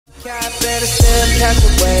Catch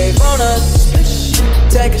a wave on us.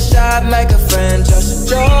 Take a shot, make a friend, just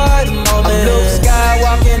enjoy the moment. I'm blue sky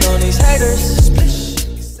walking on these haters.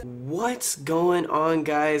 What's going on,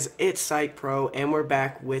 guys? It's Syke Pro and we're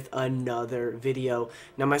back with another video.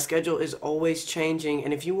 Now my schedule is always changing,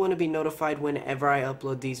 and if you want to be notified whenever I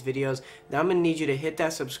upload these videos, then I'm going to need you to hit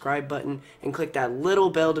that subscribe button and click that little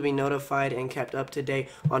bell to be notified and kept up to date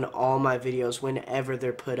on all my videos whenever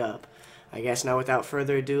they're put up. I guess now without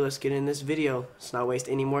further ado, let's get in this video. Let's not waste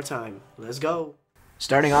any more time. Let's go.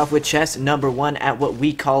 Starting off with chest number 1 at what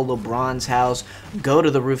we call LeBron's house. Go to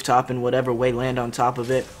the rooftop in whatever way, land on top of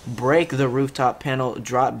it, break the rooftop panel,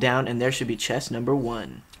 drop down, and there should be chest number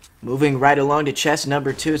 1. Moving right along to chest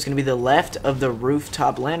number 2, it's going to be the left of the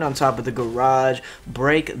rooftop, land on top of the garage,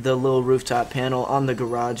 break the little rooftop panel on the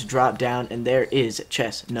garage, drop down, and there is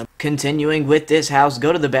chest number. Continuing with this house,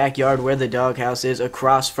 go to the backyard where the doghouse is,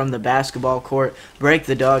 across from the basketball court, break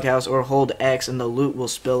the doghouse or hold X and the loot will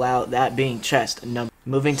spill out, that being chest number.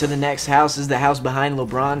 Moving to the next house is the house behind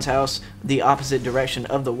LeBron's house, the opposite direction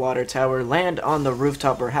of the water tower, land on the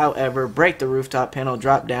rooftop or however, break the rooftop panel,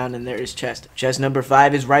 drop down, and there is chest. Chest number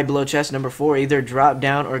 5 is right below chest number 4, either drop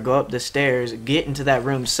down or go up the stairs, get into that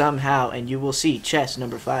room somehow, and you will see chest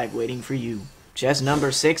number 5 waiting for you. Chest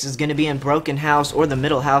number 6 is going to be in broken house or the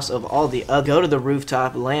middle house of all the other. Go to the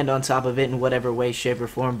rooftop, land on top of it in whatever way, shape, or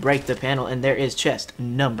form, break the panel, and there is chest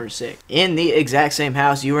number 6. In the exact same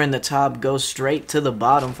house, you are in the top, go straight to the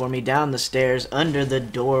bottom for me, down the stairs, under the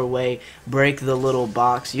doorway, break the little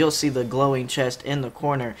box. You'll see the glowing chest in the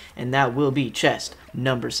corner, and that will be chest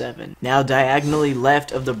number 7. Now diagonally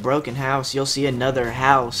left of the broken house, you'll see another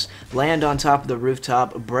house. Land on top of the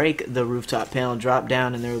rooftop, break the rooftop panel, drop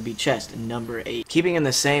down, and there will be chest number 8. Keeping in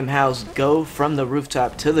the same house, go from the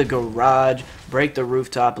rooftop to the garage, break the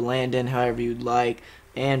rooftop, land in however you'd like,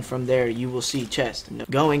 and from there you will see chest.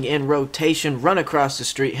 Going in rotation, run across the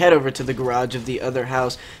street, head over to the garage of the other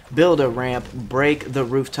house, build a ramp, break the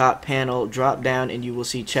rooftop panel, drop down, and you will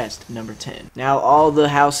see chest number 10. Now all the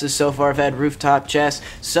houses so far have had rooftop chests,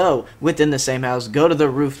 so within the same house, go to the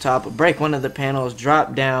rooftop, break one of the panels,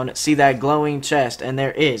 drop down, see that glowing chest, and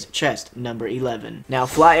there is chest number 11. Now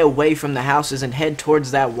fly away from the houses and head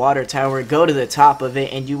towards that water tower, go to the top of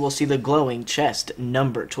it, and you will see the glowing chest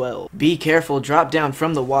number 12. Be careful, drop down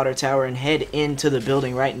from the water tower and head into the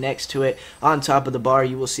building right next to it. On top of the bar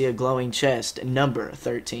you will see a glowing chest number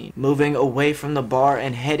 13. Moving away from the bar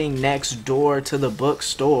and heading next door to the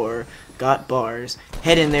bookstore, got bars,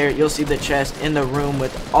 head in there, you'll see the chest in the room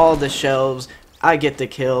with all the shelves. I get the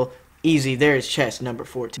kill. Easy, there is chest number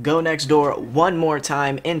 14. Go next door one more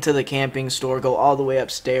time into the camping store, go all the way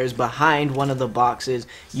upstairs behind one of the boxes,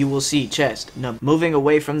 you will see chest number. Moving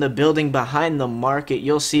away from the building behind the market,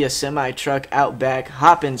 you'll see a semi truck out back,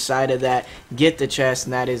 hop inside of that, get the chest,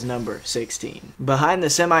 and that is number 16. Behind the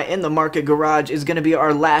semi in the market garage is going to be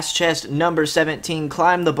our last chest, number 17.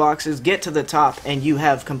 Climb the boxes, get to the top, and you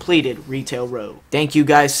have completed Retail Row. Thank you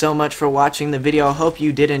guys so much for watching the video. I hope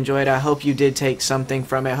you did enjoy it. I hope you did take something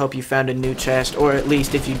from it. I hope you found a new chest, or at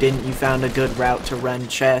least if you didn't, you found a good route to run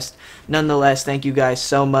chest. Nonetheless, thank you guys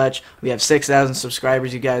so much. We have 6,000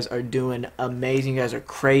 subscribers. You guys are doing amazing. You guys are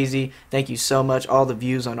crazy. Thank you so much. All the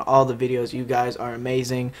views on all the videos, you guys are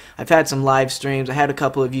amazing. I've had some live streams. I had a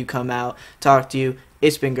couple of you come out, talk to you.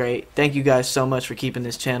 It's been great. Thank you guys so much for keeping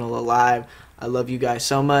this channel alive. I love you guys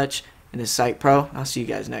so much. And this is Syke Pro. I'll see you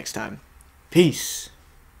guys next time. Peace.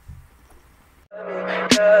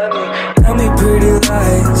 Tell me pretty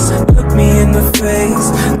lies, look me in the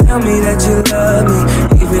face, tell me that you love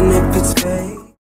me, even if it's fake.